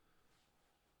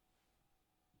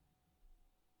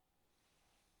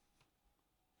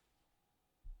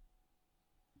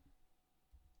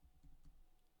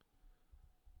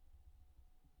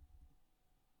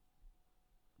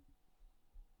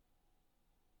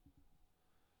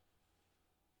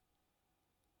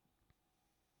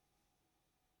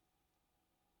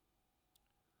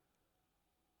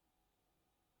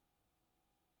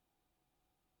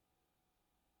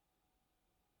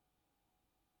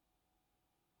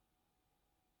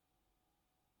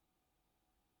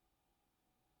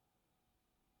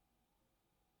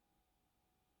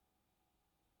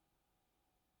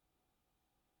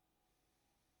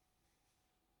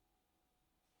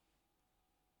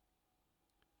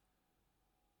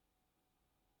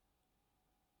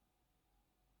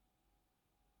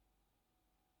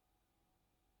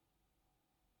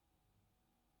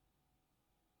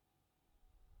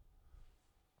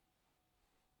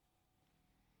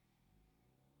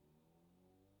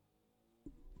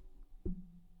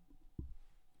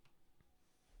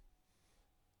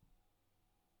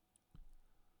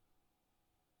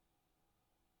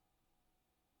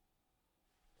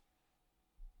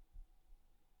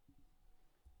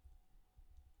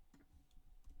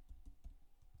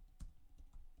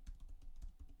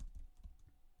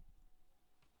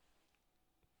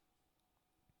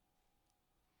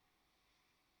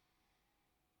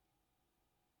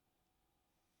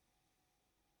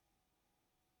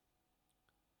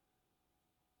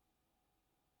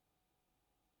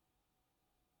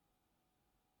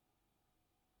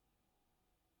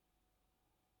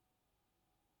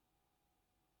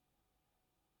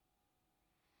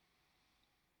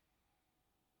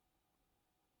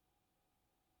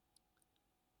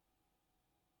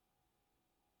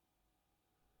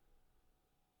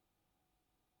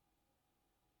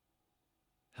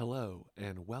Hello,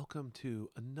 and welcome to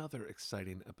another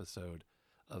exciting episode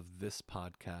of This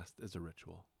Podcast is a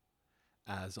Ritual.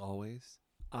 As always,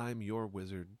 I'm your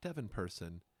wizard, Devin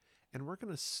Person, and we're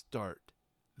going to start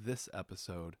this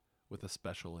episode with a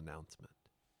special announcement.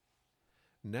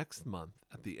 Next month,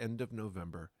 at the end of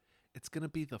November, it's going to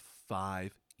be the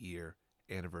 5-year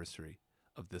anniversary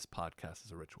of This Podcast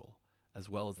is a Ritual, as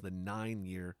well as the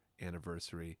 9-year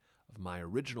anniversary of my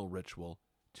original ritual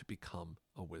to become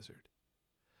a wizard.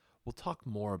 We'll talk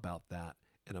more about that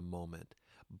in a moment,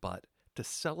 but to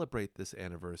celebrate this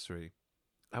anniversary,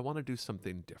 I want to do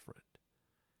something different.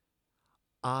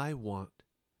 I want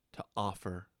to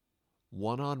offer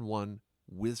one-on-one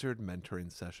wizard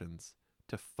mentoring sessions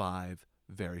to 5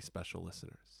 very special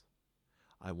listeners.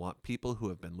 I want people who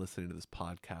have been listening to this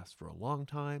podcast for a long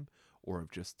time, or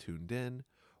have just tuned in,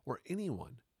 or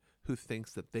anyone who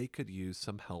thinks that they could use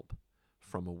some help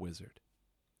from a wizard.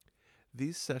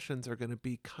 These sessions are going to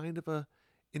be kind of a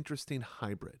interesting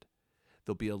hybrid.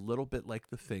 They'll be a little bit like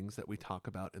the things that we talk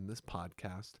about in this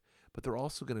podcast, but they're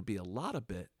also going to be a lot of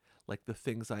bit like the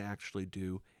things I actually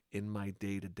do in my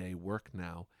day-to-day work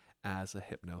now as a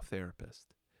hypnotherapist.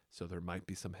 So there might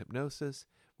be some hypnosis,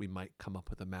 we might come up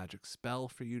with a magic spell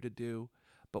for you to do,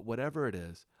 but whatever it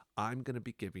is, I'm going to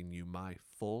be giving you my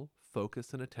full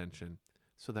focus and attention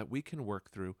so that we can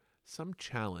work through some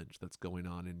challenge that's going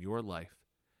on in your life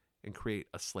and create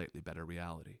a slightly better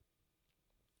reality.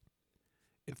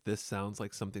 If this sounds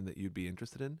like something that you'd be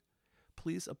interested in,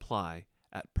 please apply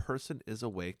at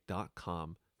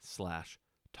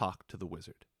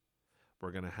personisawake.com/talktothewizard.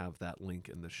 We're going to have that link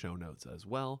in the show notes as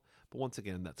well. But once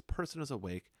again, that's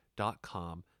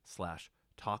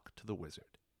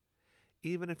personisawake.com/talktothewizard.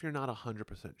 Even if you're not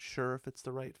 100% sure if it's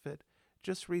the right fit,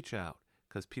 just reach out,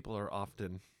 because people are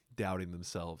often doubting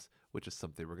themselves, which is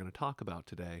something we're going to talk about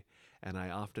today. And I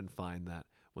often find that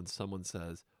when someone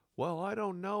says, well, I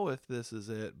don't know if this is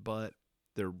it, but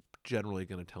they're generally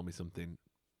going to tell me something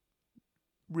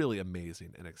really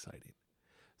amazing and exciting.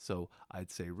 So I'd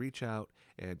say reach out,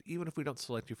 and even if we don't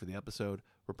select you for the episode,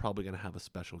 we're probably going to have a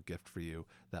special gift for you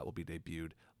that will be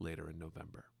debuted later in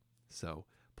November. So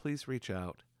please reach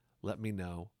out, let me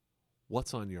know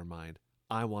what's on your mind.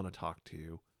 I want to talk to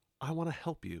you. I want to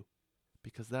help you,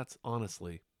 because that's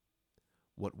honestly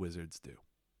what wizards do.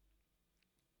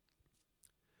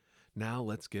 Now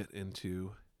let's get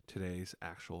into today's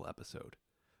actual episode,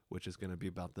 which is going to be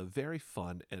about the very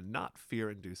fun and not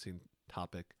fear-inducing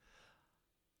topic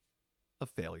of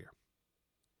failure.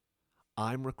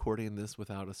 I'm recording this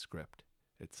without a script.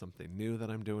 It's something new that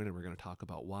I'm doing, and we're going to talk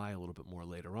about why a little bit more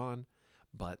later on.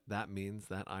 But that means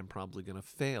that I'm probably going to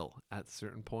fail at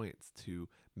certain points to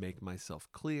make myself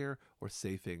clear or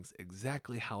say things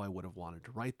exactly how I would have wanted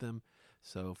to write them.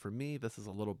 So for me, this is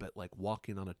a little bit like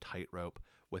walking on a tightrope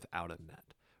without a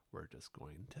net. We're just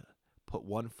going to put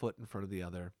one foot in front of the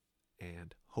other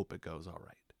and hope it goes all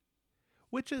right,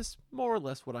 which is more or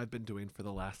less what I've been doing for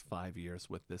the last 5 years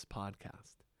with this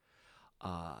podcast.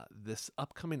 This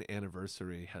upcoming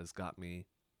anniversary has got me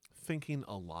thinking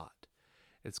a lot.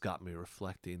 It's got me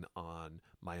reflecting on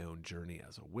my own journey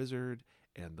as a wizard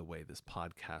and the way this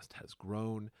podcast has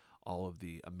grown, all of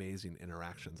the amazing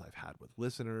interactions I've had with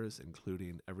listeners,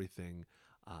 including everything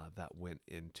that went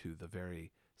into the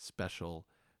very special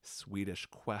Swedish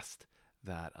quest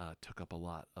that took up a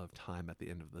lot of time at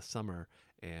the end of the summer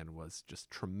and was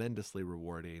just tremendously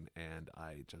rewarding. And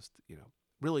I just,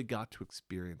 really got to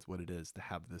experience what it is to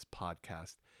have this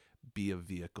podcast be a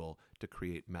vehicle to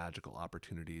create magical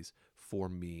opportunities for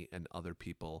me and other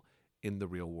people in the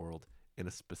real world in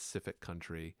a specific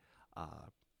country.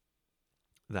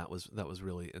 That was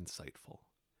really insightful.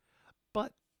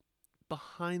 But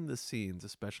behind the scenes,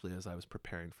 especially as I was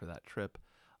preparing for that trip,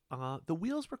 the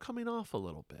wheels were coming off a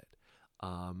little bit.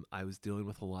 I was dealing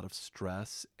with a lot of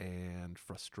stress and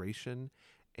frustration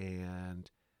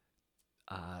and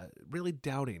really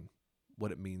doubting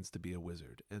what it means to be a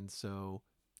wizard. And so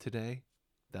today,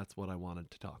 that's what I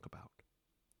wanted to talk about.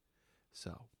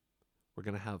 So, we're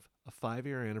going to have a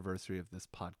 5-year anniversary of this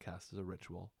podcast as a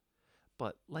ritual.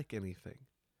 But like anything,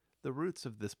 the roots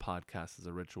of this podcast as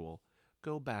a ritual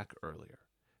go back earlier.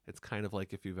 It's kind of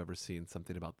like if you've ever seen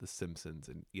something about The Simpsons.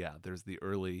 And yeah, there's the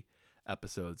early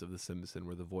episodes of The Simpsons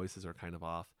where the voices are kind of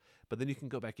off. But then you can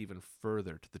go back even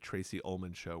further to the Tracy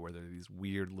Ullman Show, where there are these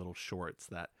weird little shorts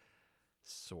that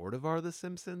sort of are The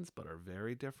Simpsons, but are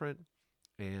very different.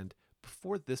 And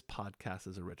before this podcast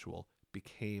as a ritual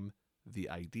became the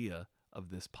idea of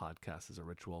this podcast as a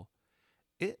ritual,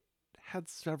 it had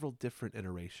several different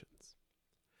iterations.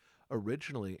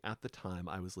 Originally, at the time,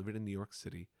 I was living in New York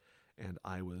City, and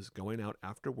I was going out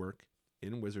after work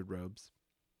in wizard robes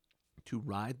to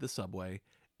ride the subway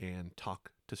and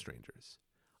talk to strangers.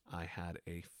 I had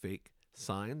a fake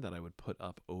sign that I would put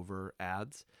up over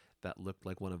ads that looked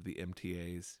like one of the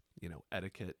MTA's,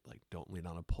 etiquette, like don't lean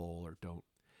on a pole or don't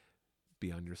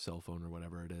be on your cell phone or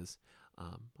whatever it is.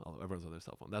 Everyone's on their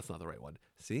cell phone. That's not the right one.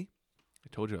 See? I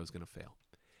told you I was going to fail.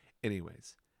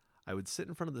 Anyways, I would sit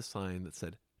in front of the sign that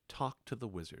said, talk to the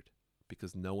wizard,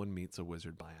 because no one meets a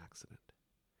wizard by accident.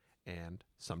 And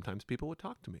sometimes people would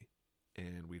talk to me,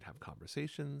 and we'd have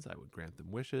conversations. I would grant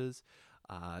them wishes.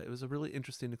 It was a really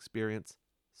interesting experience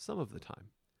some of the time.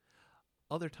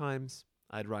 Other times,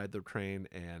 I'd ride the train,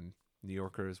 and New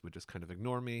Yorkers would just kind of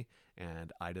ignore me,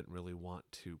 and I didn't really want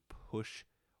to push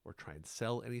or try and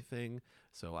sell anything.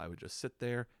 So I would just sit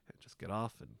there and just get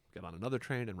off and get on another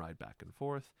train and ride back and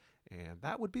forth. And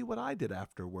that would be what I did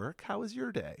after work. How was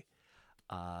your day?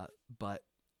 But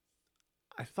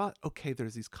I thought, okay,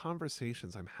 there's these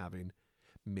conversations I'm having.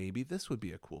 Maybe this would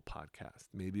be a cool podcast.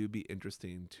 Maybe it would be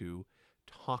interesting to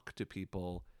talk to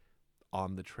people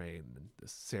on the train and the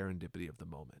serendipity of the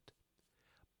moment.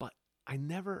 But I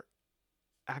never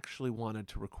actually wanted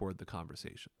to record the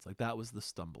conversations. Like, that was the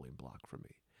stumbling block for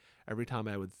me. Every time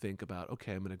I would think about,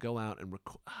 okay, I'm going to go out and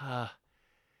record,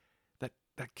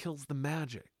 that kills the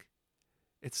magic.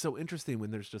 It's so interesting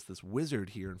when there's just this wizard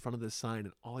here in front of this sign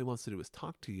and all he wants to do is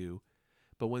talk to you.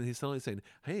 But when he's suddenly saying,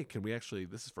 hey, can we actually,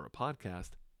 this is for a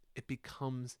podcast, it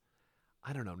becomes,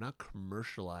 I don't know, not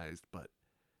commercialized, but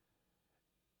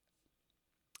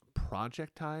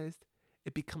projectized.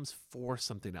 It becomes for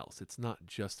something else. It's not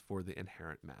just for the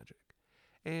inherent magic.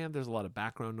 And there's a lot of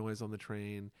background noise on the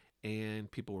train, and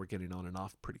people were getting on and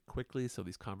off pretty quickly. So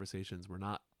these conversations were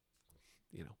not,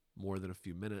 more than a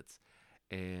few minutes.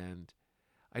 And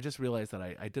I just realized that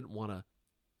I didn't want to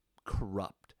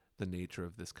corrupt the nature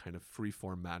of this kind of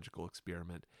free-form magical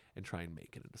experiment and try and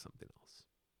make it into something else.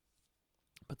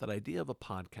 But that idea of a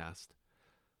podcast,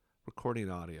 recording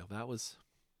audio, that was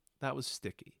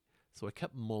sticky. So I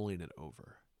kept mulling it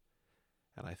over.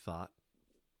 And I thought,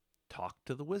 talk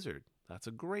to the wizard. That's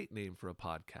a great name for a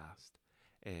podcast.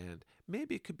 And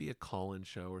maybe it could be a call-in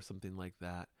show or something like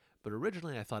that. But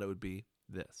originally I thought it would be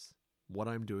this, what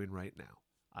I'm doing right now.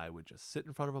 I would just sit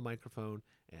in front of a microphone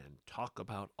and talk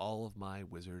about all of my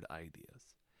wizard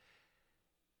ideas.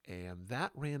 And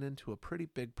that ran into a pretty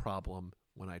big problem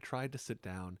when I tried to sit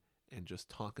down and just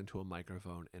talk into a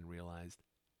microphone and realized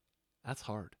that's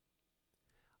hard.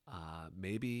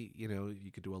 Maybe,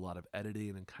 you could do a lot of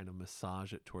editing and kind of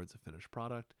massage it towards a finished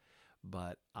product,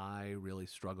 but I really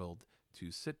struggled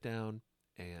to sit down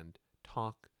and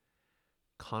talk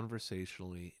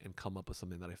conversationally and come up with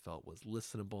something that I felt was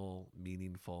listenable,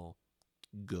 meaningful,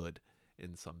 good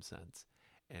in some sense.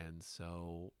 And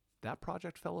so that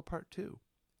project fell apart too.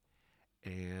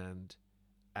 And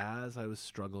as I was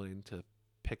struggling to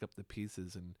pick up the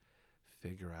pieces and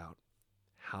figure out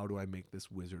how do I make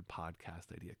this wizard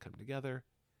podcast idea come together,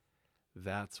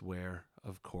 that's where,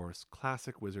 of course,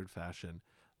 classic wizard fashion,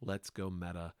 let's go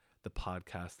meta. The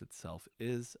podcast itself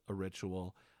is a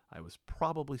ritual. I was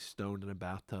probably stoned in a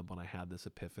bathtub when I had this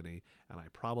epiphany, and I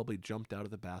probably jumped out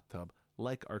of the bathtub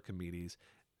like Archimedes,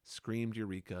 screamed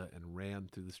Eureka, and ran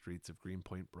through the streets of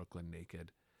Greenpoint, Brooklyn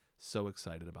naked, so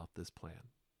excited about this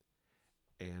plan.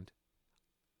 And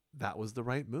that was the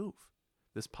right move.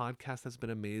 This podcast has been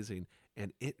amazing,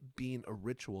 and it being a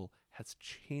ritual has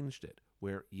changed it,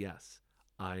 where, yes,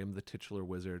 I am the titular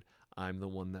wizard. I'm the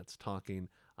one that's talking.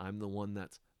 I'm the one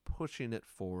that's pushing it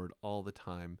forward all the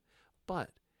time.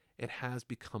 But it has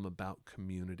become about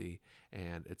community,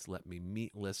 and it's let me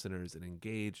meet listeners and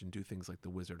engage and do things like the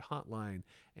Wizard Hotline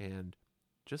and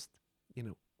just,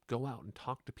 go out and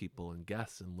talk to people and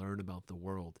guests and learn about the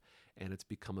world. And it's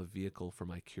become a vehicle for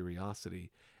my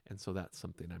curiosity. And so that's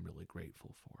something I'm really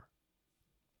grateful for.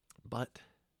 But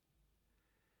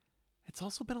it's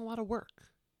also been a lot of work.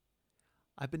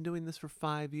 I've been doing this for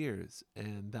 5 years,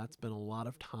 and that's been a lot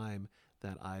of time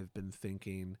that I've been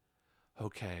thinking,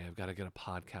 okay, I've got to get a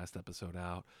podcast episode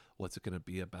out. What's it going to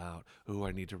be about? Oh,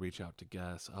 I need to reach out to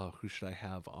guests. Oh, who should I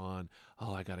have on?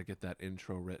 Oh, I got to get that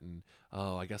intro written.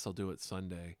 Oh, I guess I'll do it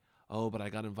Sunday. Oh, but I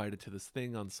got invited to this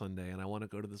thing on Sunday and I want to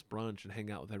go to this brunch and hang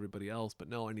out with everybody else. But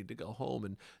no, I need to go home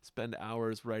and spend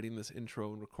hours writing this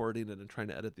intro and recording it and trying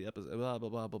to edit the episode, blah, blah,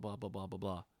 blah, blah, blah, blah, blah, blah,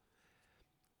 blah.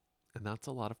 And that's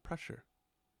a lot of pressure.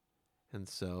 And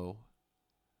so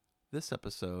this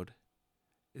episode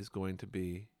is going to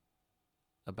be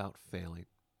about failing,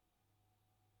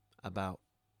 about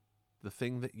the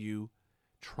thing that you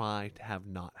try to have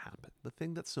not happen, the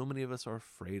thing that so many of us are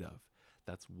afraid of.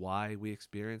 That's why we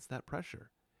experience that pressure.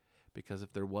 Because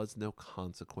if there was no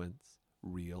consequence,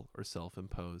 real or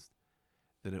self-imposed,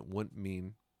 then it wouldn't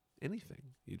mean anything.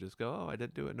 You just go, oh, I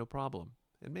didn't do it, no problem.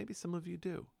 And maybe some of you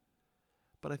do.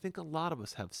 But I think a lot of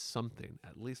us have something,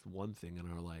 at least one thing in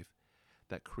our life,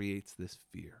 that creates this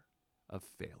fear of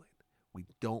failing. We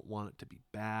don't want it to be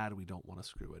bad. We don't want to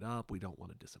screw it up. We don't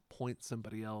want to disappoint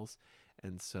somebody else.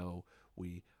 And so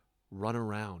we run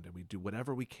around and we do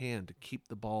whatever we can to keep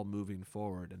the ball moving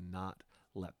forward and not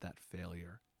let that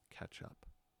failure catch up.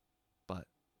 But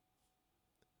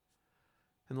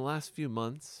in the last few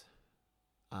months,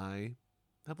 I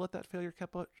have let that failure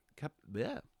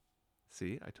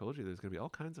See, I told you there's going to be all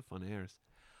kinds of fun airs.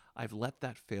 I've let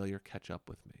that failure catch up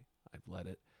with me. I've let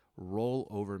it roll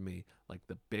over me like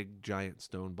the big giant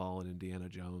stone ball in Indiana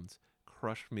Jones,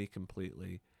 crush me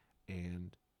completely,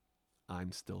 and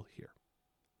I'm still here.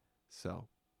 So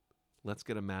let's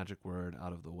get a magic word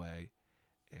out of the way.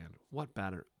 And what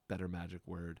better magic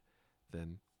word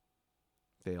than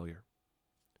failure?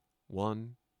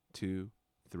 1, 2,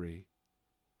 3.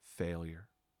 Failure.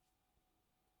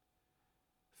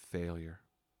 Failure.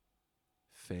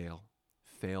 Fail.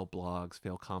 Fail blogs,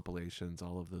 fail compilations,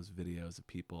 all of those videos of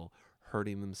people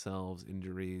hurting themselves,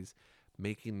 injuries,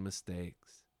 making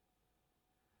mistakes.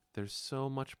 There's so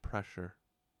much pressure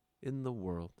in the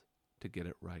world to get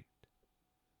it right.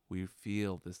 We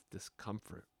feel this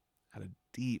discomfort at a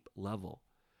deep level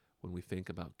when we think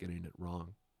about getting it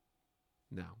wrong.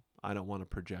 Now, I don't want to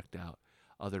project out.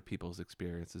 Other people's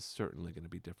experience is certainly going to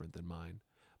be different than mine,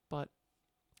 but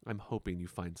I'm hoping you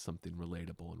find something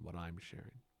relatable in what I'm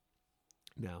sharing.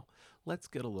 Now, let's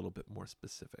get a little bit more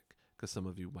specific, because some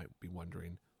of you might be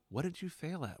wondering, what did you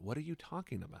fail at? What are you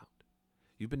talking about?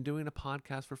 You've been doing a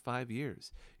podcast for 5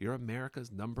 years. You're America's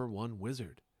 #1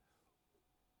 wizard.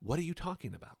 What are you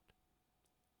talking about?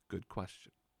 Good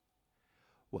question.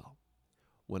 Well,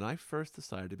 when I first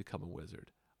decided to become a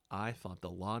wizard, I thought the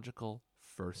logical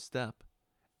first step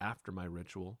after my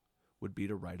ritual would be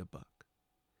to write a book.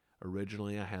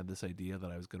 Originally, I had this idea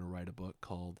that I was going to write a book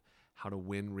called How to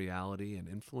Win Reality and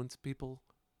Influence People.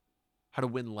 How to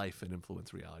Win Life and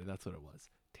Influence Reality. That's what it was.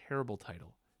 Terrible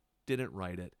title. Didn't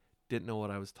write it. Didn't know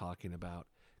what I was talking about.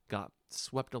 Got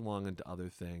swept along into other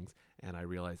things. And I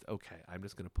realized, okay, I'm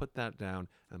just going to put that down.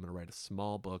 And I'm going to write a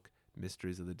small book,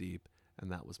 Mysteries of the Deep.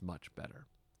 And that was much better.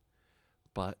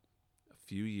 But a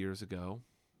few years ago,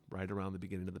 right around the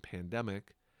beginning of the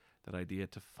pandemic, that idea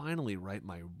to finally write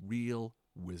my real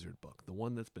wizard book, the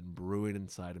one that's been brewing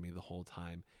inside of me the whole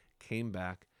time, came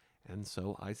back, and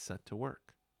so I set to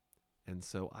work. And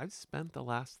so I've spent the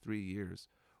last 3 years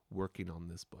working on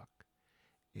this book.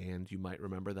 And you might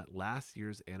remember that last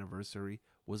year's anniversary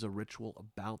was a ritual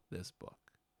about this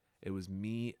book. It was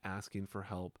me asking for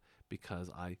help because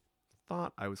I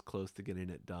thought I was close to getting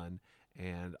it done,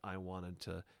 and I wanted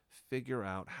to figure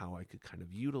out how I could kind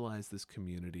of utilize this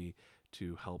community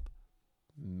to help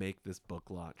make this book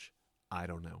launch, I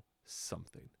don't know,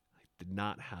 something. I did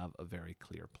not have a very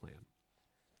clear plan.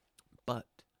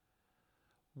 But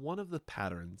one of the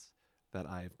patterns that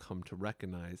I've come to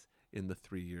recognize in the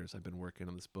 3 years I've been working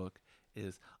on this book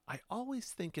is I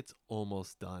always think it's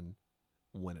almost done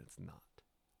when it's not.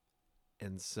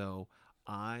 And so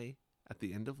I, at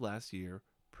the end of last year,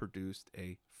 produced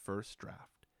a first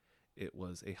draft. It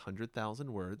was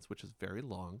 100,000 words, which is very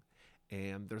long,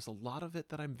 and there's a lot of it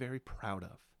that I'm very proud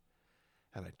of.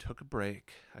 And I took a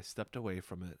break, I stepped away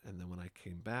from it, and then when I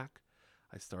came back,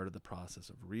 I started the process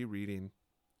of rereading,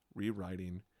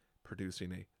 rewriting,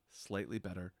 producing a slightly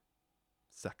better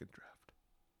second draft.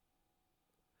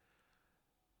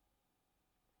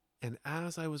 And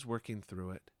as I was working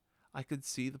through it, I could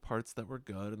see the parts that were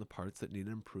good and the parts that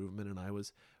needed improvement, and I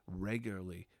was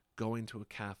regularly going to a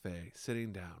cafe,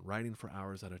 sitting down, writing for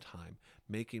hours at a time,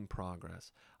 making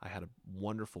progress. I had a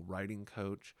wonderful writing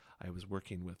coach. I was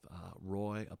working with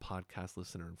Roy, a podcast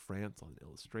listener in France, on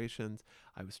illustrations.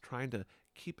 I was trying to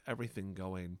keep everything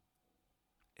going,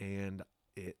 and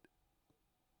it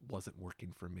wasn't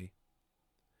working for me.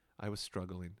 I was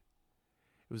struggling.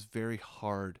 It was very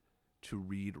hard to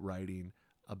read writing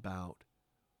about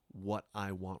what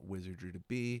I want wizardry to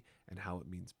be and how it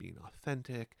means being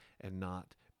authentic and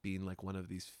not being like one of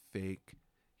these fake,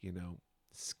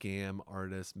 scam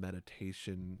artist,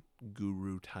 meditation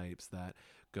guru types that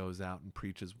goes out and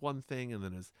preaches one thing and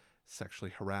then is sexually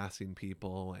harassing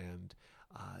people and,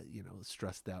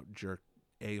 stressed out jerk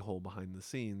a-hole behind the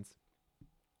scenes.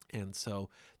 And so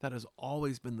that has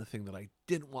always been the thing that I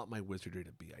didn't want my wizardry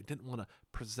to be. I didn't want to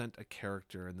present a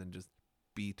character and then just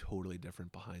be totally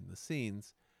different behind the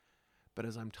scenes. But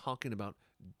as I'm talking about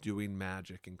doing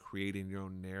magic and creating your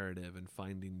own narrative and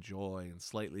finding joy and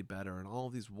slightly better and all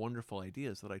these wonderful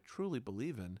ideas that I truly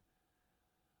believe in,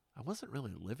 I wasn't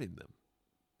really living them.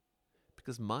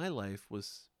 Because my life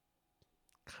was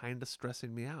kind of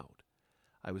stressing me out.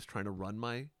 I was trying to run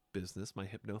my business, my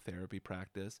hypnotherapy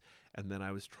practice, and then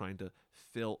I was trying to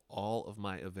fill all of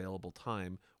my available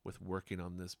time with working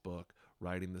on this book,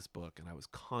 writing this book, and I was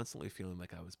constantly feeling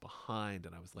like I was behind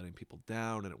and I was letting people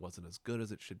down and it wasn't as good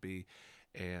as it should be.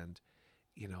 And,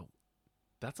 you know,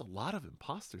 that's a lot of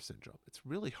imposter syndrome. It's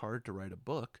really hard to write a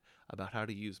book about how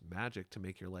to use magic to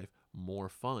make your life more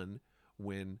fun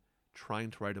when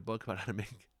trying to write a book about how to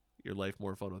make your life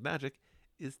more fun with magic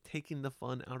is taking the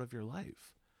fun out of your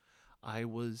life. I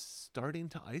was starting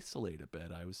to isolate a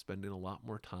bit. I was spending a lot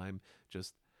more time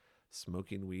just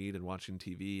smoking weed and watching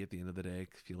TV at the end of the day,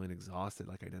 feeling exhausted,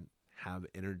 like I didn't have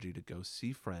energy to go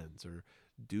see friends or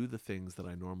do the things that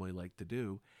I normally like to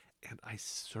do. And I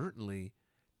certainly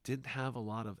didn't have a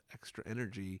lot of extra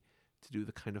energy to do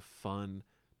the kind of fun,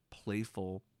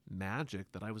 playful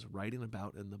magic that I was writing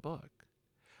about in the book.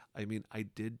 I mean, I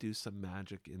did do some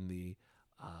magic in the,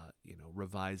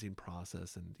 revising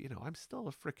process, and I'm still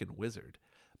a freaking wizard,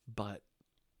 but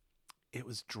it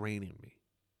was draining me.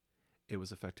 It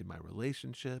was affecting my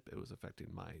relationship. It was affecting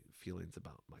my feelings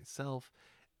about myself,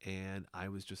 and I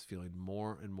was just feeling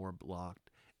more and more blocked,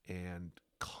 and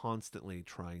constantly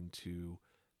trying to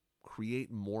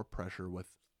create more pressure with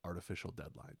artificial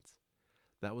deadlines.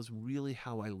 That was really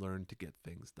how I learned to get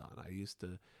things done. I used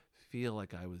to feel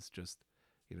like I was just,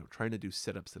 trying to do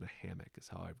sit ups in a hammock, is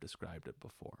how I've described it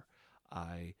before.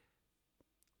 I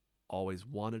always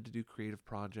wanted to do creative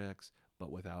projects,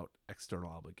 but without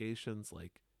external obligations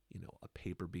like, a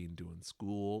paper being due in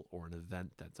school or an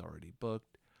event that's already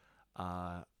booked.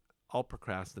 I'll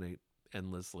procrastinate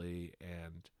endlessly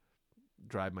and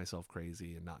drive myself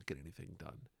crazy and not get anything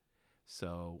done.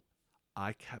 So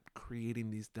I kept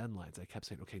creating these deadlines. I kept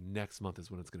saying, okay, next month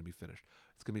is when it's going to be finished.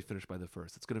 It's going to be finished by the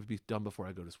 1st. It's going to be done before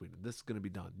I go to Sweden. This is going to be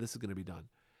done. This is going to be done.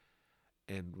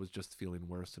 And was just feeling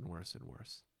worse and worse and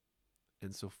worse.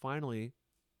 And so finally,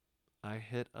 I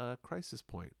hit a crisis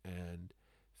point and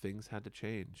things had to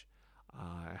change.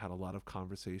 I had a lot of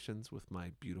conversations with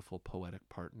my beautiful poetic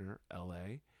partner,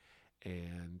 LA,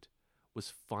 and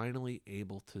was finally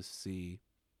able to see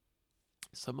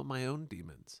some of my own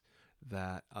demons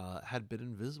that had been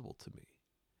invisible to me.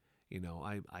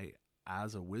 I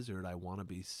as a wizard, I want to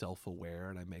be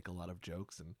self-aware, and I make a lot of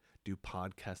jokes and do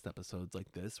podcast episodes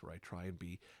like this where I try and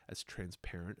be as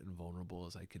transparent and vulnerable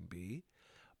as I can be.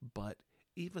 But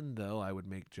even though I would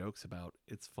make jokes about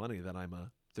it's funny that I'm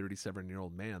a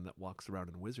 37-year-old man that walks around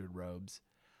in wizard robes,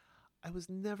 I was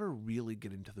never really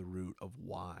getting to the root of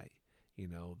why,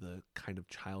 the kind of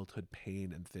childhood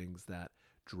pain and things that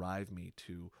drive me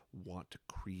to want to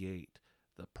create,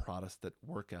 the Protestant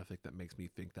work ethic that makes me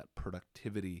think that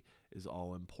productivity is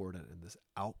all important and this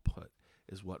output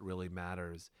is what really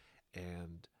matters,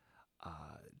 and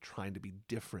trying to be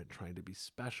different, trying to be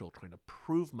special, trying to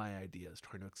prove my ideas,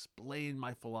 trying to explain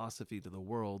my philosophy to the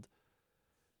world,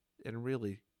 and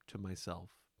really to myself,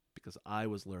 because I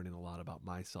was learning a lot about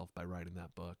myself by writing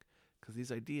that book, because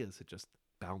these ideas had just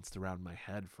bounced around my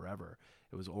head forever.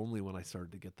 It was only when I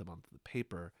started to get them onto the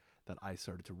paper that I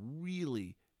started to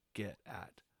really get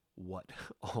at what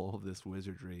all of this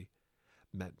wizardry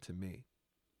meant to me.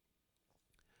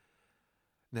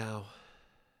 Now,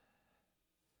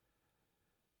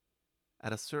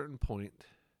 at a certain point,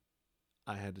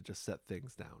 I had to just set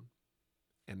things down.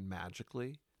 And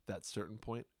magically, that certain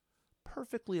point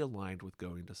perfectly aligned with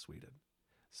going to Sweden.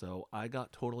 So I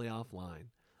got totally offline.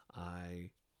 I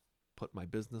put my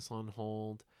business on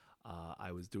hold.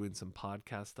 I was doing some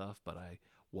podcast stuff, but I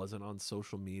wasn't on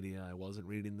social media. I wasn't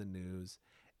reading the news.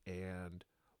 And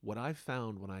what I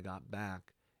found when I got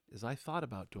back is I thought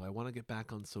about, do I want to get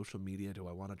back on social media? Do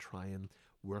I want to try and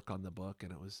work on the book?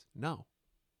 And it was no.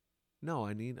 No,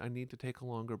 I need to take a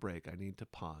longer break. I need to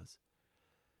pause.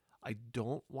 I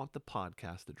don't want the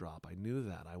podcast to drop. I knew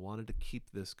that. I wanted to keep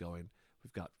this going.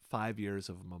 We've got 5 years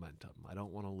of momentum. I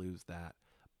don't want to lose that.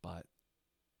 But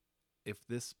if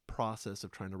this process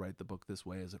of trying to write the book this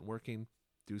way isn't working,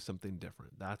 do something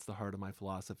different. That's the heart of my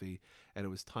philosophy. And it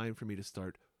was time for me to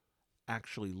start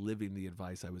actually living the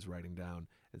advice I was writing down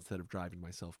instead of driving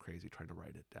myself crazy trying to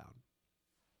write it down.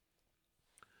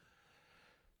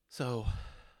 So,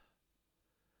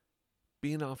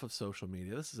 being off of social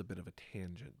media, this is a bit of a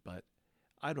tangent, but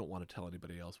I don't want to tell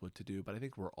anybody else what to do, but I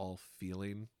think we're all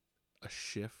feeling a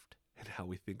shift in how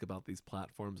we think about these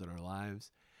platforms in our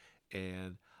lives.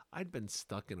 And I'd been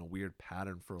stuck in a weird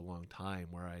pattern for a long time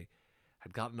where I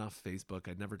had gotten off Facebook.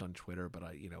 I'd never done Twitter, but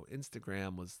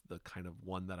Instagram was the kind of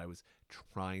one that I was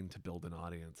trying to build an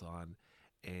audience on.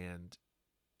 And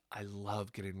I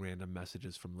love getting random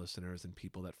messages from listeners and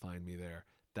people that find me there.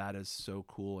 That is so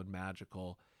cool and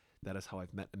magical. That is how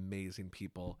I've met amazing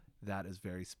people. That is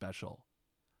very special.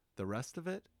 The rest of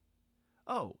it,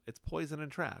 oh, it's poison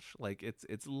and trash. Like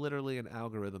it's literally an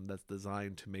algorithm that's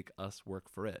designed to make us work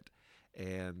for it.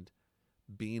 And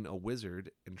being a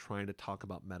wizard and trying to talk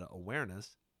about meta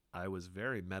awareness, I was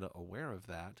very meta aware of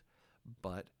that,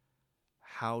 but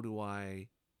how do I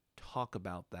talk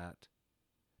about that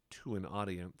to an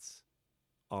audience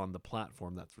on the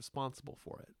platform that's responsible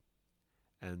for it?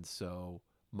 And so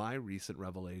my recent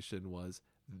revelation was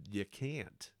you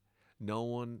can't. No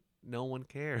one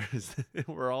cares.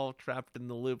 We're all trapped in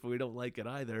the loop. We don't like it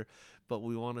either, but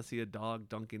we want to see a dog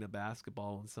dunking a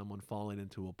basketball and someone falling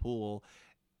into a pool.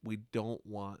 We don't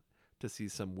want to see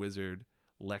some wizard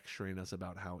lecturing us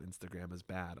about how Instagram is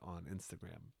bad on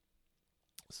Instagram.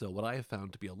 So what I have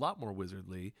found to be a lot more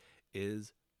wizardly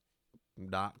is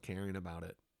not caring about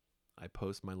it. I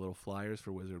post my little flyers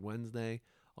for Wizard Wednesday.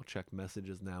 I'll check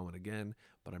messages now and again,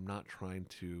 but I'm not trying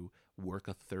to work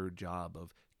a third job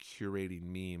of curating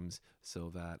memes so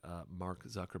that Mark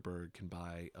Zuckerberg can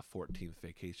buy a 14th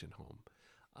vacation home.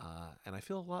 And I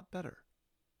feel a lot better.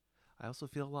 I also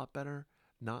feel a lot better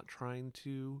not trying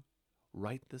to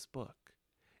write this book.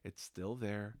 It's still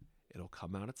there. It'll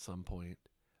come out at some point,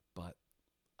 but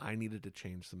I needed to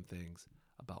change some things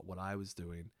about what I was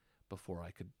doing before I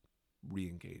could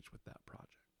re-engage with that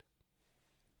project.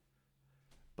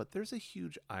 But there's a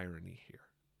huge irony here,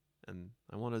 and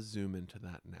I want to zoom into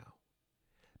that now.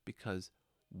 Because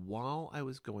while I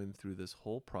was going through this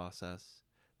whole process,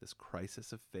 this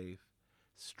crisis of faith,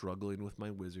 struggling with my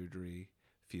wizardry,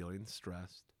 feeling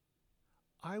stressed,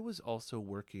 I was also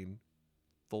working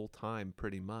full-time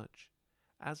pretty much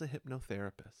as a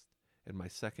hypnotherapist in my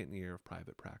second year of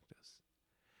private practice.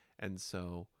 And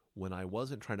so when I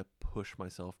wasn't trying to push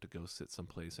myself to go sit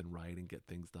someplace and write and get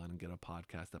things done and get a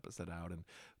podcast episode out and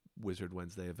Wizard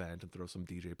Wednesday event and throw some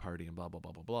DJ party and blah, blah,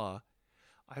 blah, blah, blah,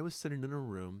 I was sitting in a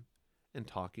room and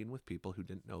talking with people who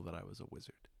didn't know that I was a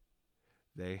wizard.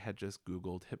 They had just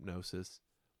Googled hypnosis,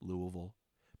 Louisville,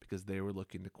 because they were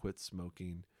looking to quit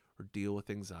smoking or deal with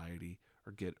anxiety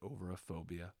or get over a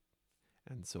phobia.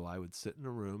 And so I would sit in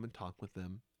a room and talk with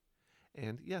them.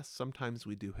 And yes, sometimes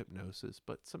we do hypnosis,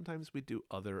 but sometimes we do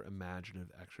other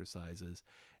imaginative exercises.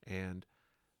 And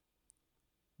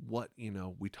what,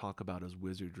 we talk about as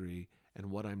wizardry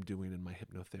and what I'm doing in my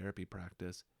hypnotherapy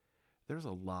practice, there's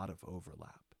a lot of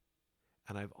overlap.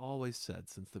 And I've always said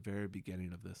since the very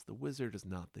beginning of this, the wizard is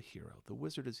not the hero. The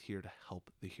wizard is here to help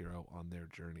the hero on their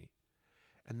journey.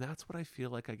 And that's what I feel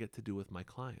like I get to do with my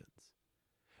clients.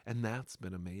 And that's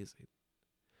been amazing.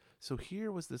 So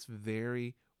here was this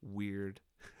very weird,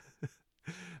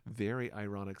 very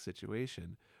ironic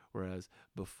situation. Whereas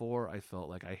before I felt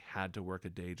like I had to work a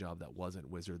day job that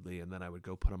wasn't wizardly, and then I would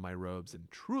go put on my robes and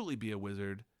truly be a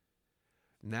wizard.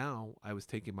 Now I was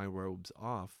taking my robes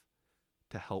off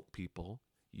to help people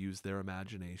use their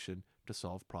imagination to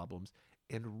solve problems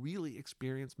and really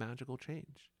experience magical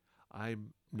change.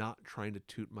 I'm not trying to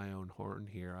toot my own horn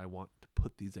here. I want to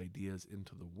put these ideas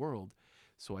into the world.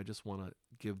 So I just want to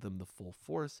give them the full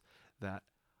force that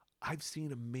I've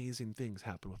seen amazing things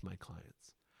happen with my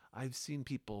clients. I've seen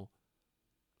people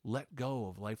let go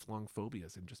of lifelong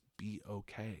phobias and just be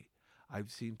okay.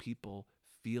 I've seen people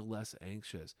feel less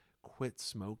anxious, quit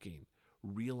smoking,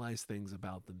 realize things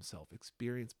about themselves,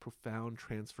 experience profound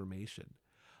transformation.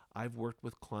 I've worked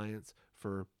with clients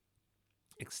for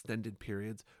extended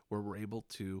periods where we're able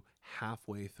to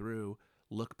halfway through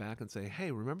look back and say,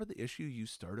 hey, remember the issue you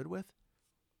started with?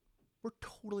 We're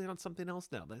totally on something else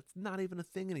now. That's not even a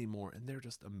thing anymore. And they're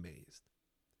just amazed.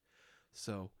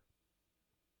 So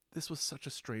this was such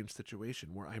a strange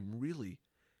situation where I'm really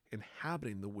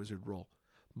inhabiting the wizard role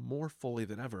more fully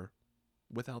than ever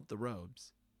without the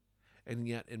robes. And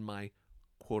yet in my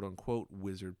quote unquote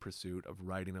wizard pursuit of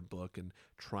writing a book and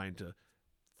trying to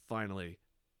finally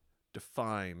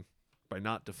define by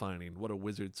not defining what a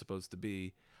wizard's supposed to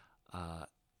be,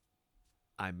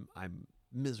 I'm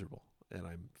miserable and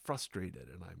I'm frustrated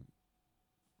and I'm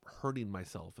hurting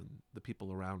myself and the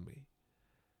people around me.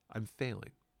 I'm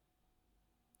failing.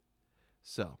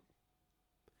 So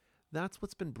that's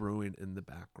what's been brewing in the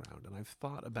background. And I've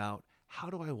thought about how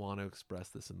do I want to express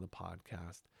this in the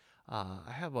podcast.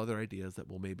 I have other ideas that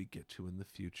we'll maybe get to in the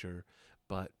future,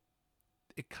 but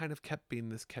it kind of kept being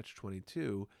this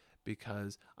catch-22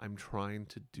 because I'm trying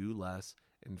to do less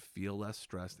and feel less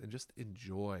stressed and just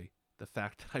enjoy the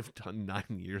fact that I've done 9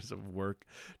 years of work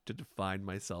to define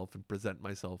myself and present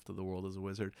myself to the world as a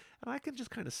wizard. And I can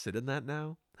just kind of sit in that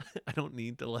now. I don't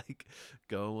need to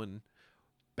go and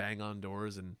bang on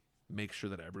doors and make sure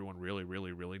that everyone really,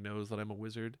 really, really knows that I'm a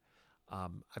wizard.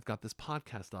 I've got this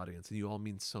podcast audience and you all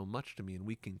mean so much to me and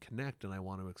we can connect and I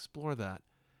want to explore that,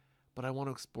 but I want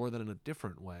to explore that in a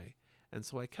different way. And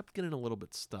so I kept getting a little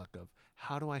bit stuck of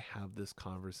how do I have this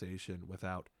conversation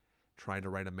without trying to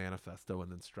write a manifesto and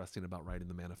then stressing about writing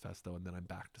the manifesto and then I'm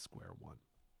back to square one.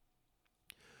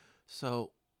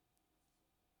 So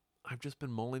I've just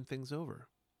been mulling things over.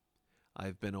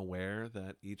 I've been aware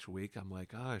that each week I'm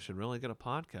like, I should really get a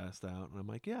podcast out. And I'm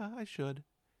like, yeah, I should.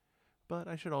 But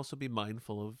I should also be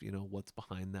mindful of, what's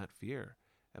behind that fear.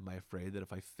 Am I afraid that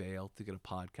if I fail to get a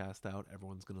podcast out,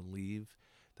 everyone's going to leave,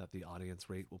 that the audience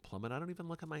rate will plummet? I don't even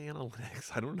look at my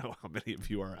analytics. I don't know how many of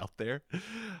you are out there.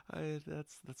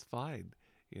 That's fine.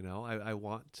 I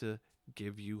want to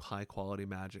give you high quality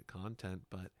magic content,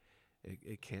 but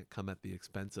it can't come at the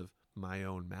expense of my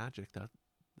own magic.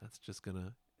 That's just going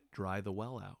to dry the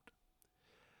well out.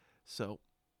 So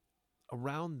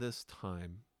around this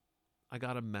time, I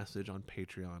got a message on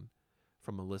Patreon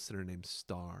from a listener named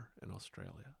Star in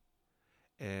Australia.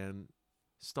 And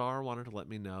Star wanted to let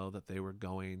me know that they were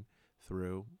going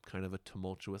through kind of a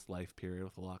tumultuous life period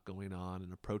with a lot going on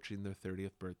and approaching their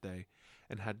 30th birthday,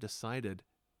 and had decided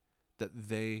that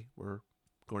they were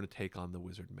going to take on the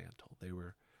wizard mantle. They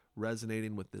were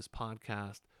resonating with this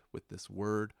podcast, with this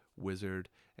word, wizard,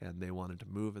 and they wanted to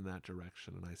move in that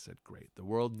direction. And I said, great, the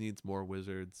world needs more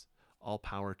wizards. All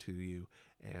power to you.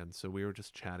 And so we were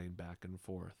just chatting back and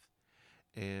forth.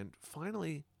 And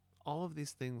finally, all of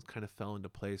these things kind of fell into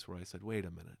place where I said, wait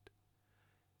a minute.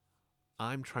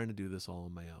 I'm trying to do this all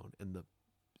on my own. And the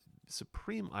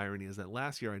supreme irony is that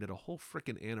last year I did a whole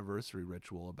freaking anniversary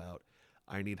ritual about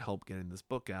I need help getting this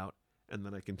book out. And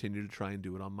then I continued to try and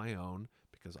do it on my own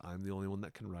because I'm the only one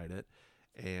that can write it.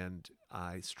 And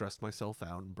I stressed myself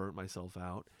out and burnt myself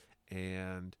out.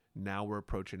 And now we're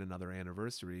approaching another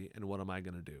anniversary. And what am I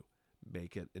going to do?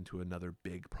 Make it into another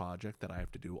big project that I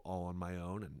have to do all on my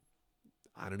own. And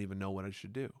I don't even know what I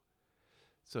should do.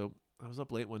 So I was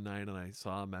up late one night and I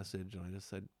saw a message and I just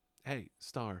said, hey,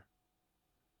 Star,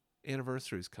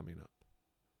 anniversary's coming up.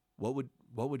 What would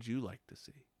you like to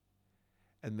see?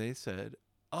 And they said,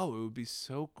 oh, it would be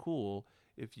so cool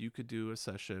if you could do a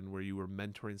session where you were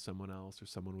mentoring someone else or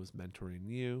someone was mentoring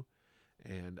you.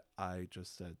 And I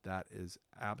just said, that is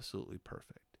absolutely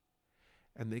perfect.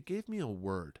 And they gave me a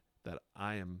word that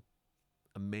I am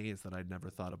amazed that I'd never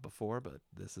thought of before, but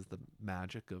this is the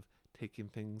magic of taking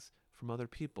things from other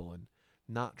people and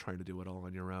not trying to do it all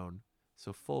on your own.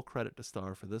 So full credit to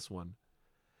Star for this one.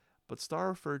 But Star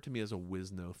referred to me as a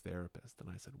wisnotherapist, and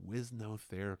I said,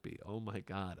 wisnotherapy? Oh my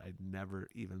God, I'd never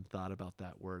even thought about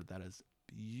that word. That is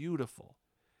beautiful.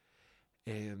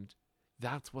 And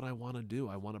that's what I want to do.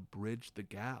 I want to bridge the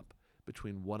gap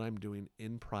between what I'm doing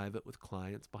in private with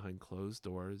clients behind closed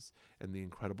doors and the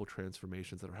incredible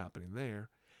transformations that are happening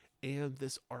there, and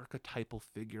this archetypal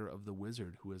figure of the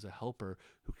wizard who is a helper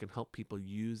who can help people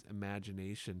use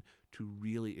imagination to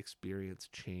really experience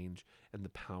change and the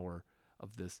power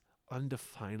of this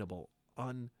undefinable,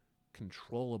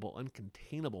 uncontrollable,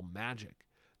 uncontainable magic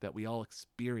that we all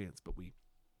experience, but we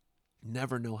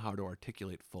never know how to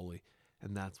articulate fully.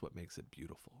 And that's what makes it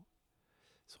beautiful.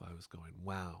 So I was going,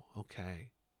 wow, okay,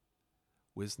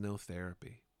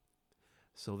 wisnotherapy.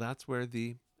 So that's where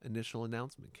the initial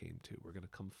announcement came to. We're going to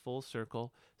come full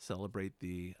circle, celebrate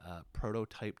the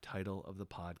prototype title of the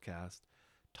podcast,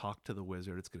 Talk to the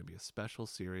Wizard. It's going to be a special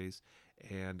series,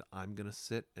 and I'm going to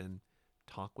sit and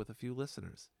talk with a few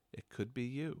listeners. It could be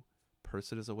you.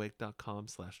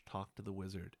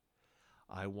 personisawake.com/talktothewizard.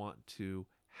 I want to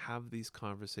have these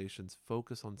conversations,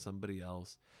 focus on somebody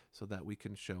else so that we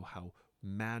can show how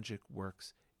magic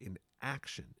works in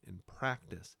action, in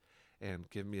practice, and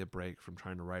give me a break from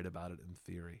trying to write about it in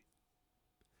theory.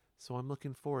 So I'm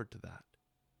looking forward to that.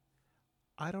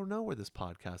 I don't know where this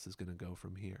podcast is going to go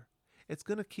from here. It's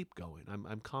going to keep going.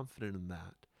 I'm confident in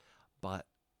that. But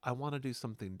I want to do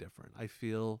something different. I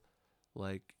feel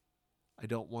like I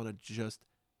don't want to just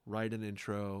write an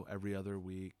intro every other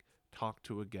week, talk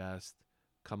to a guest,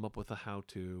 come up with a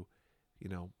how-to,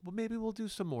 well, maybe we'll do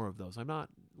some more of those. I'm not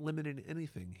limiting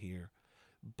anything here,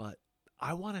 but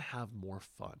I want to have more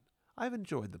fun. I've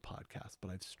enjoyed the podcast, but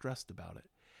I've stressed about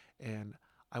it. And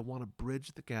I want to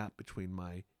bridge the gap between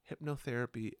my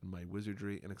hypnotherapy and my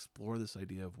wizardry and explore this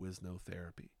idea of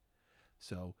wisnotherapy.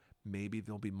 So maybe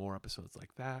there'll be more episodes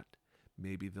like that.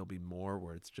 Maybe there'll be more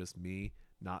where it's just me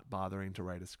not bothering to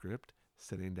write a script,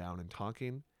 sitting down and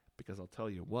talking, because I'll tell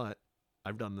you what,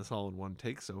 I've done this all in one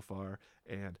take so far,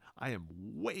 and I am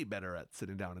way better at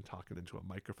sitting down and talking into a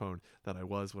microphone than I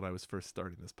was when I was first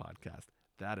starting this podcast.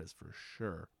 That is for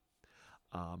sure.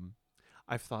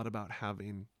 I've thought about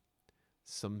having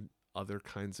some other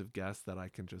kinds of guests that I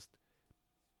can just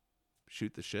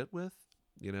shoot the shit with,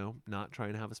 not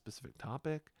trying to have a specific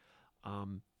topic.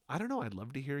 I don't know. I'd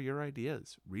love to hear your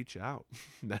ideas. Reach out.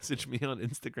 Message me on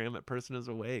Instagram at Person is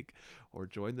Awake, or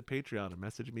join the Patreon and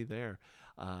message me there.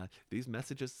 These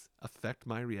messages affect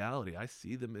my reality. I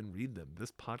see them and read them.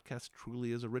 This podcast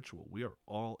truly is a ritual. We are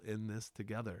all in this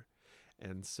together.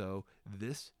 And so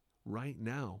this right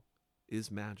now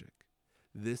is magic.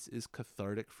 This is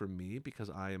cathartic for me because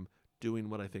I am doing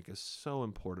what I think is so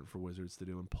important for wizards to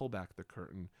do and pull back the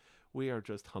curtain. We are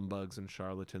just humbugs and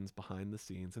charlatans behind the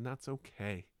scenes, and that's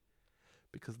okay.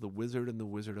 Because the Wizard and the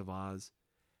Wizard of Oz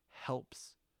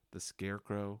helps the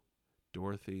Scarecrow,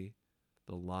 Dorothy,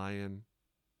 the Lion,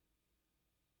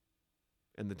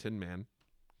 and the Tin Man,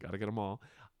 gotta get them all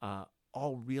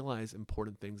realize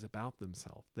important things about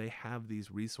themselves. They have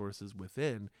these resources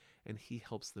within, and he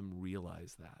helps them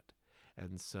realize that.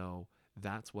 And so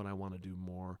that's what I want to do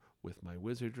more with my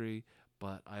wizardry,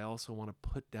 but I also want to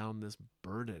put down this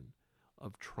burden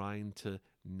of trying to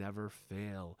never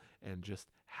fail and just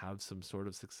have some sort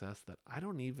of success that I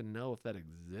don't even know if that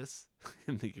exists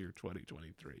in the year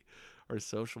 2023. Our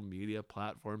social media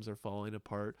platforms are falling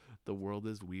apart. The world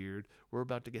is weird. We're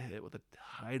about to get hit with a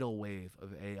tidal wave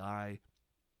of AI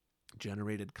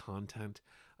generated content.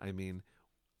 I mean,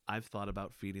 I've thought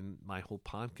about feeding my whole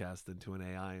podcast into an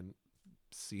AI and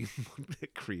seeing what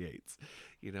it creates.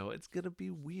 It's going to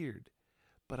be weird,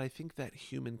 but I think that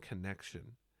human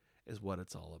connection is what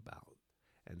it's all about.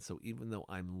 And so even though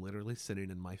I'm literally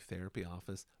sitting in my therapy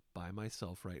office by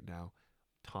myself right now,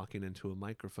 talking into a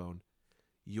microphone,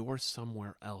 you're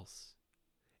somewhere else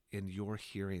and you're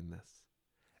hearing this.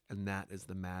 And that is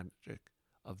the magic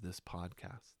of this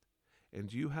podcast.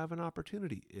 And you have an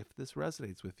opportunity, if this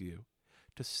resonates with you,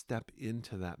 to step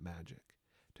into that magic,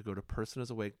 to go to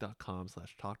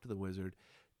personisawake.com/talktothewizard,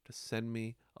 to send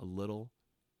me a little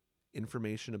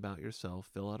information about yourself,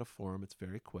 fill out a form. It's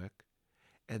very quick.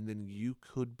 And then you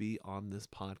could be on this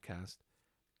podcast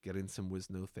getting some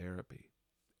Wisno therapy.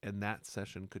 And that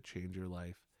session could change your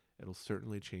life. It'll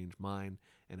certainly change mine,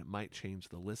 and it might change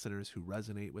the listeners who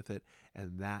resonate with it.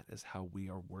 And that is how we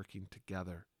are working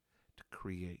together to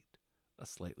create a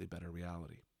slightly better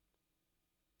reality.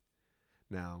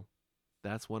 Now,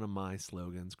 that's one of my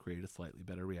slogans, create a slightly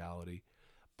better reality.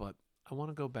 But I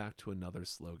want to go back to another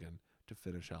slogan to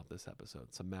finish out this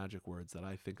episode, some magic words that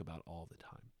I think about all the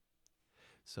time.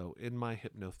 So in my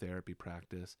hypnotherapy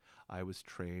practice, I was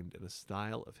trained in a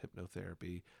style of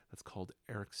hypnotherapy that's called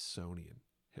Ericksonian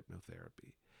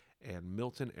hypnotherapy. And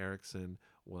Milton Erickson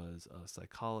was a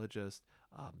psychologist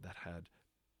that had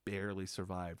barely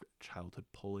survived childhood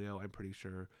polio, I'm pretty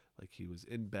sure. Like, he was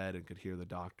in bed and could hear the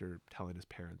doctor telling his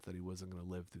parents that he wasn't going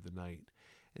to live through the night.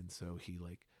 And so he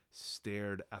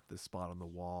stared at this spot on the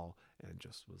wall and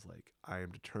just was like, I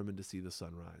am determined to see the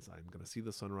sunrise. I'm going to see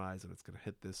the sunrise and it's going to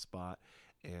hit this spot.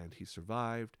 And he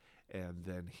survived. And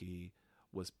then he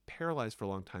was paralyzed for a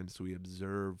long time. So he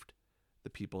observed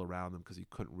the people around him because he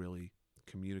couldn't really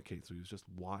communicate. So he was just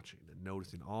watching and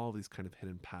noticing all these kind of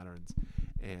hidden patterns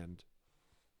and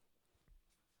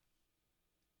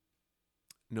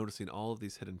noticing all of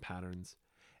these hidden patterns.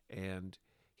 And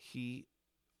he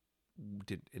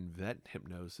didn't invent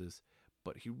hypnosis,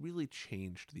 but he really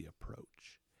changed the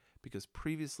approach, because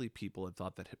previously people had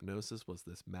thought that hypnosis was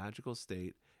this magical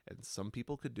state and some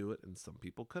people could do it and some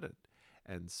people couldn't.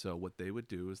 And so what they would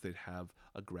do is they'd have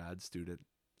a grad student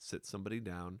sit somebody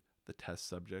down, the test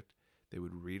subject, they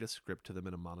would read a script to them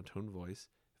in a monotone voice.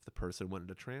 If the person went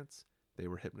into trance, they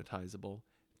were hypnotizable.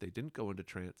 If they didn't go into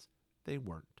trance, they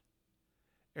weren't.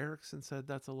 Erickson said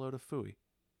that's a load of phooey.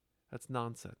 That's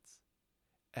nonsense.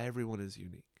 Everyone is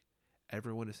unique.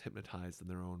 Everyone is hypnotized in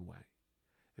their own way.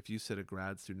 If you sit a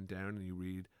grad student down and you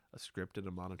read a script in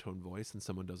a monotone voice and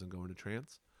someone doesn't go into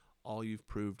trance, all you've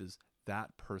proved is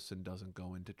that person doesn't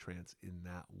go into trance in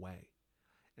that way.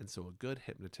 And so a good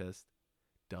hypnotist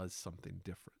does something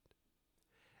different.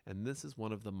 And this is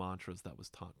one of the mantras that was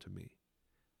taught to me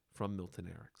from Milton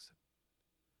Erickson.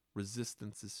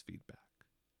 Resistance is feedback.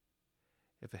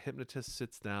 If a hypnotist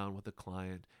sits down with a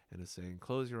client and is saying,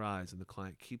 close your eyes, and the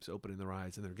client keeps opening their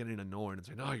eyes and they're getting annoyed and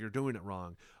saying, oh, you're doing it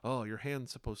wrong. Oh, your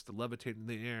hand's supposed to levitate in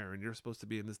the air and you're supposed to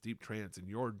be in this deep trance and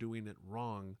you're doing it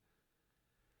wrong.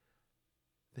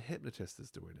 The hypnotist is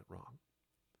doing it wrong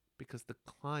because the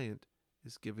client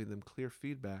is giving them clear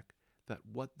feedback that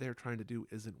what they're trying to do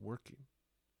isn't working.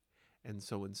 And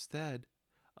so instead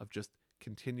of just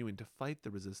continuing to fight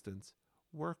the resistance,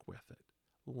 work with it,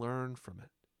 learn from it.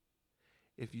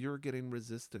 If you're getting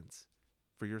resistance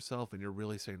for yourself and you're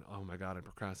really saying, oh my God, I'm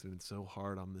procrastinating so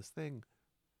hard on this thing,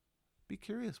 be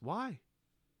curious. Why?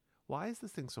 Why is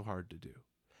this thing so hard to do?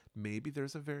 Maybe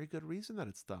there's a very good reason that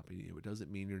it's stopping you. It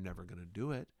doesn't mean you're never going to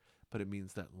do it, but it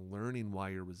means that learning why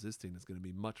you're resisting is going to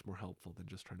be much more helpful than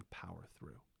just trying to power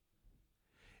through.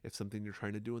 If something you're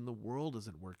trying to do in the world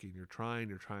isn't working, you're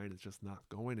trying, it's just not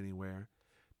going anywhere,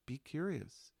 be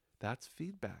curious. That's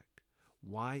feedback.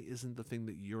 Why isn't the thing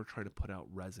that you're trying to put out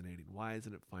resonating? Why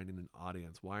isn't it finding an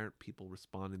audience? Why aren't people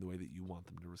responding the way that you want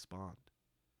them to respond?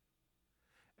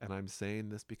 And I'm saying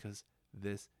this because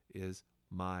this is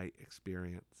my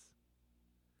experience.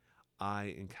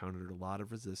 I encountered a lot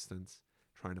of resistance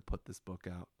trying to put this book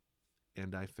out,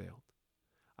 and I failed.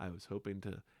 I was hoping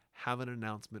to have an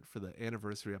announcement for the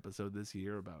anniversary episode this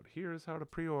year about here's how to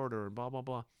pre-order and blah, blah,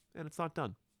 blah. And it's not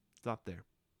done. It's not there.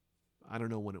 I don't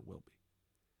know when it will be.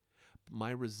 But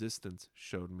my resistance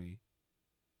showed me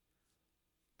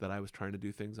that I was trying to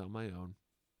do things on my own,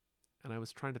 and I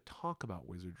was trying to talk about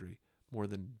wizardry more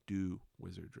than do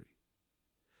wizardry.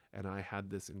 And I had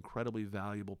this incredibly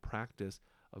valuable practice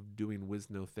of doing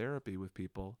wisnotherapy with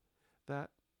people that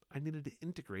I needed to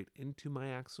integrate into my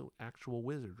actual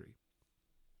wizardry.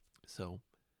 So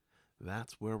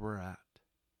that's where we're at.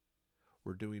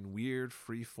 We're doing weird,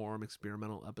 free-form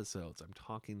experimental episodes. I'm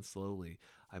talking slowly.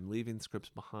 I'm leaving scripts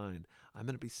behind. I'm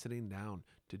going to be sitting down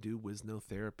to do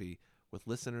wisnotherapy with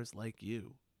listeners like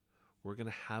you. We're going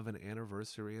to have an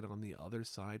anniversary, and on the other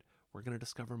side, we're going to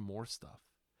discover more stuff,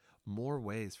 more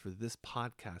ways for this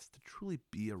podcast to truly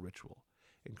be a ritual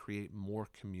and create more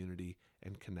community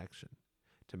and connection,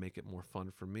 to make it more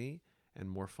fun for me and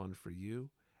more fun for you.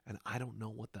 And I don't know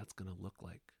what that's going to look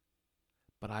like,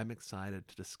 but I'm excited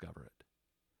to discover it,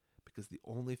 because the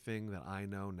only thing that I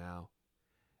know now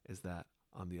is that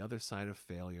on the other side of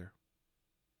failure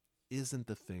isn't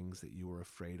the things that you were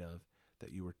afraid of,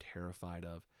 that you were terrified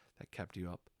of, that kept you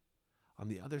up. On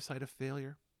the other side of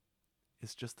failure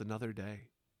is just another day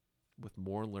with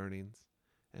more learnings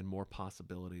and more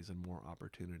possibilities and more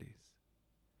opportunities.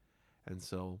 And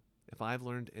so if I've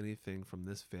learned anything from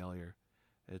this failure,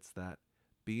 it's that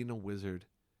being a wizard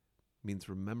means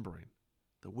remembering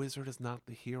the wizard is not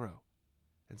the hero.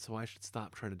 And so I should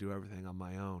stop trying to do everything on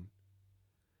my own.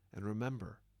 And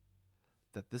remember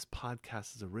that this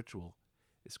podcast as a ritual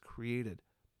is created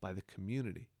by the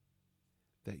community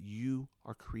that you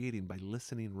are creating by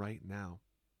listening right now.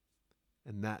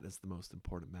 And that is the most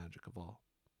important magic of all.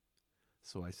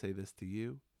 So I say this to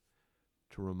you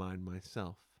to remind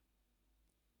myself.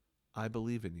 I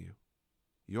believe in you.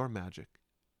 Your magic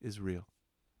is real.